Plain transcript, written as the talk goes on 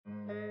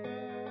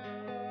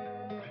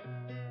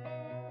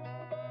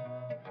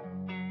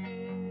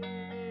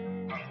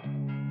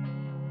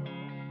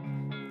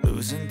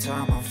Losing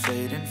time, I'm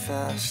fading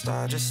fast.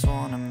 I just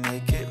wanna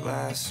make it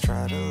last.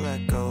 Try to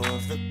let go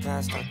of the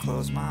past. I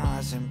close my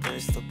eyes,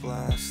 embrace the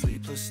blast.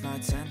 Sleepless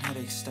nights and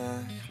headaches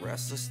stack.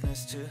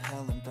 Restlessness to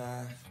hell and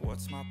back.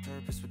 What's my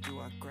purpose? What do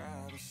I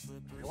grab? A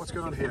slippery... What's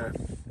going on here?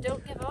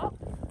 Don't give up.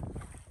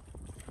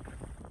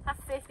 Have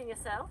faith in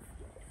yourself.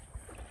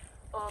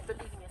 Or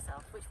believe in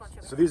yourself. Which one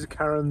should we... So these are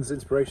Karen's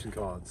inspiration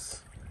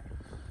cards.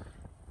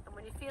 And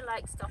when you feel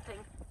like stopping,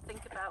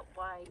 think about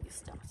why you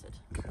started.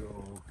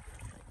 Cool.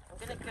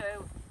 I'm gonna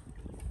go,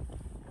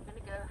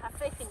 have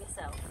faith in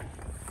yourself.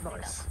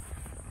 Nice.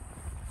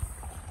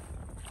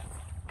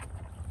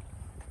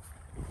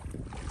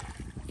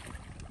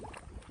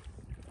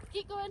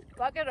 Keep going,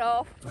 bugger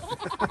off.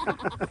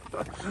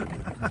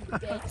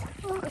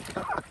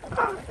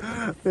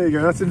 There you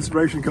go, that's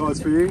inspiration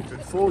cards for you.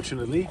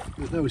 Unfortunately,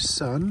 there's no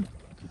sun,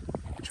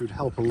 which would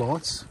help a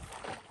lot.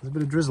 There's a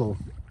bit of drizzle.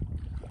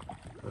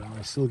 But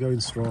I'm still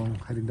going strong,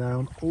 heading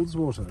down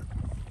Ullswater.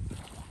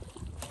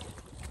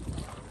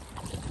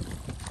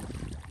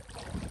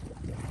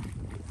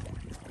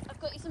 I've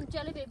got you some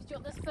jelly babies. Do you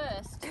want this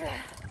first?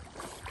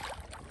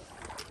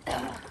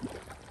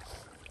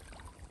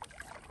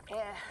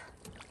 Yeah.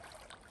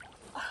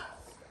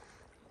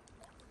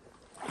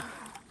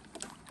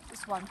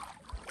 This one,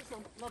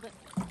 love it.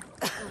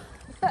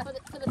 Put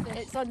it to the fish.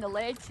 It's on the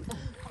ledge.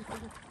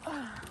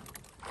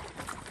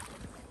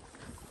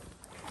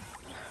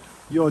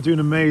 You're doing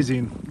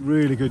amazing,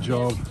 really good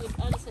job. Yes, you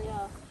honestly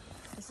are.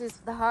 This is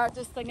the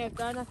hardest thing I've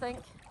done, I think.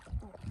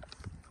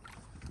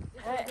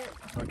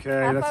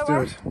 Okay, let's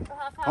do it.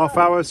 Half Half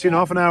hour, soon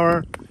half an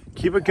hour.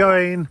 Keep it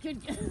going.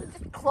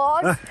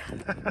 Claws.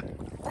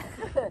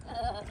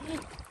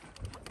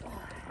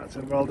 That's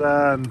it, well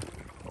done.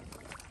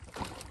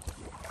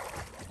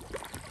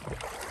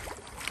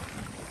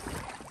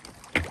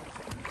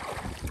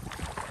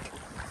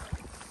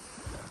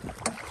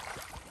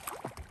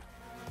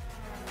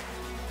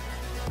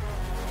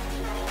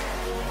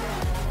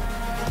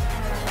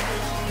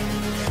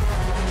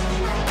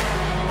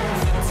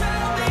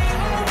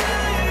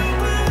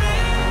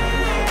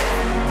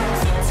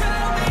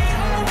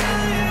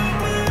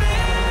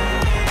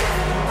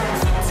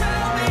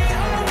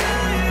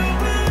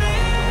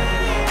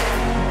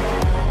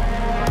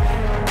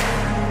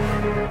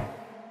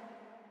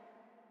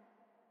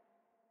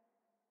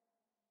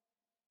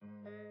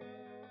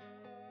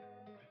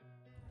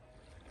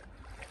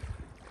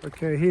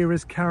 Okay, here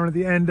is Karen at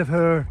the end of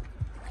her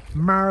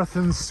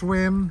marathon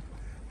swim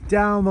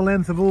down the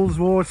length of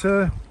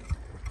Ullswater.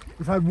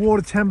 We've had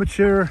water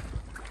temperature,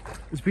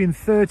 it's been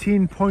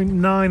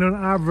 13.9 on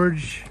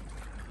average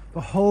the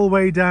whole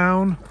way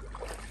down.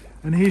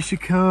 And here she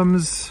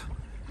comes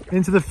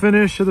into the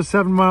finish of the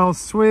 7-mile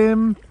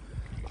swim.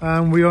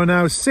 And we are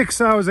now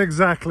 6 hours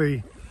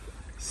exactly.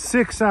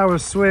 6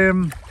 hours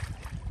swim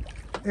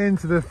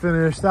into the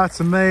finish. That's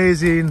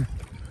amazing.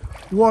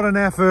 What an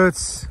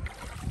effort.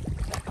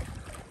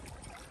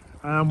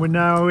 And we're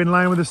now in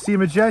line with the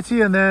steamer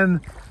jetty, and then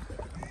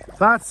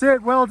that's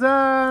it. Well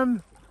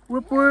done.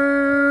 Whoop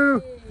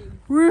woo.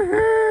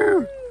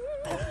 Woohoo.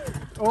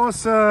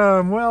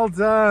 Awesome. Well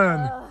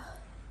done.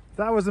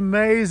 That was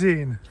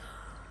amazing.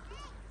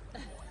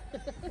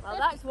 Well,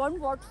 that's one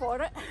word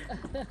for it.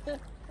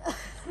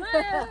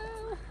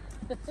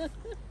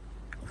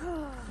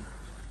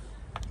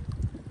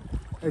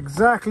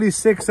 Exactly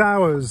 6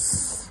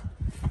 hours.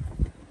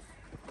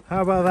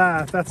 How about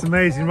that? That's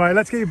amazing. Right,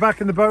 let's get you back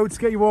in the boats,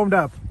 get you warmed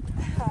up.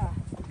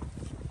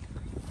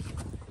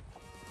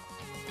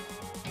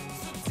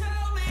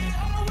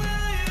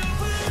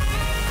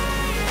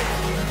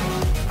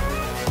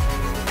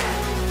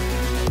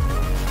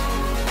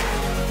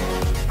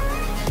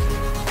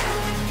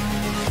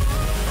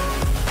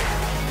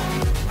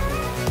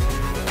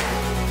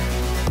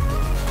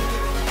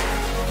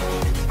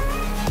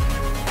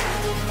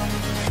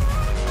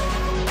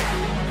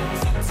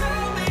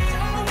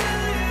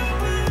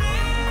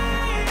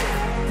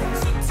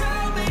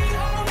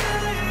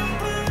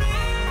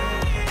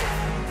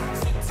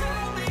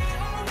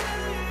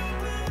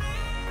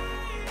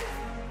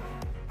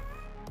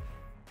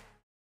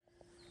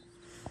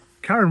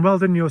 Karen, well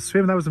done your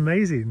swim. That was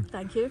amazing.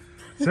 Thank you.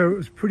 So it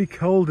was pretty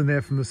cold in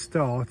there from the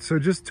start. So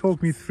just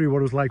talk me through what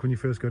it was like when you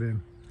first got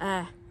in.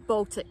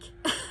 Baltic.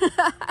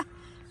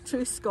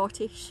 True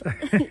Scottish.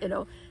 You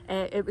know,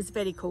 it was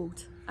very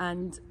cold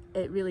and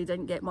it really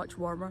didn't get much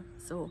warmer.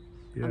 So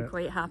yeah. I'm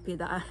quite happy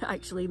that I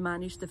actually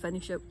managed to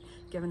finish it,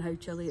 given how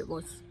chilly it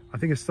was. I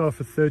think it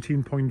started for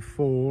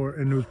 13.4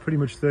 and it was pretty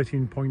much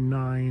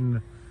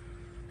 13.9,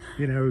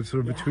 you know,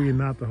 sort of between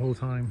that the whole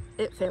time.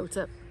 It felt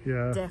it.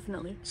 Yeah,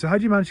 definitely. So how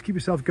do you manage to keep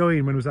yourself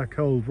going when it was that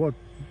cold? What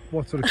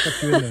sort of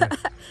kept you in there?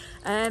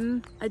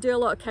 I do a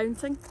lot of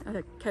counting.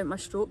 I count my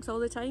strokes all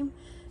the time.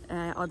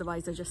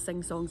 Otherwise I just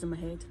sing songs in my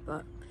head,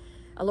 but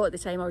a lot of the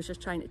time I was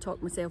just trying to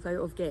talk myself out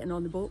of getting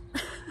on the boat.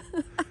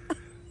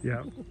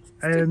 Yeah.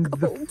 And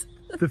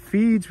the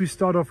feeds, we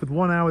start off with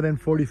 1 hour, then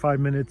 45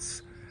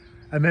 minutes,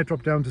 and that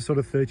dropped down to sort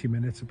of 30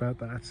 minutes, about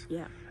that.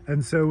 Yeah.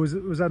 And so was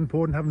that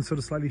important, having sort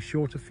of slightly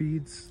shorter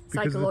feeds?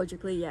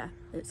 Psychologically, yeah.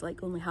 It's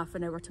like only half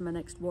an hour to my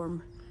next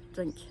warm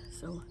drink,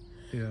 so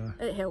yeah,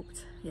 it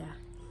helped, yeah.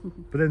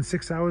 But then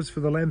 6 hours for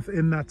the length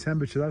in that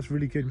temperature, that's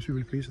really good. You must be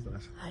really pleased with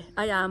that.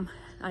 I am.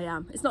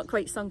 It's not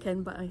quite sunk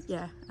in, but I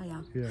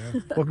am. Yeah.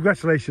 Well,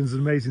 congratulations,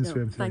 an amazing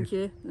swim today. Thank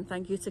you, and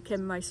thank you to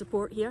Kim, my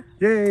support here.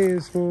 Yay,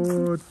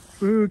 sport!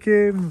 Woohoo,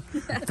 Kim!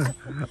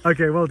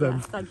 Okay, well done.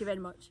 Yeah, thank you very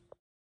much.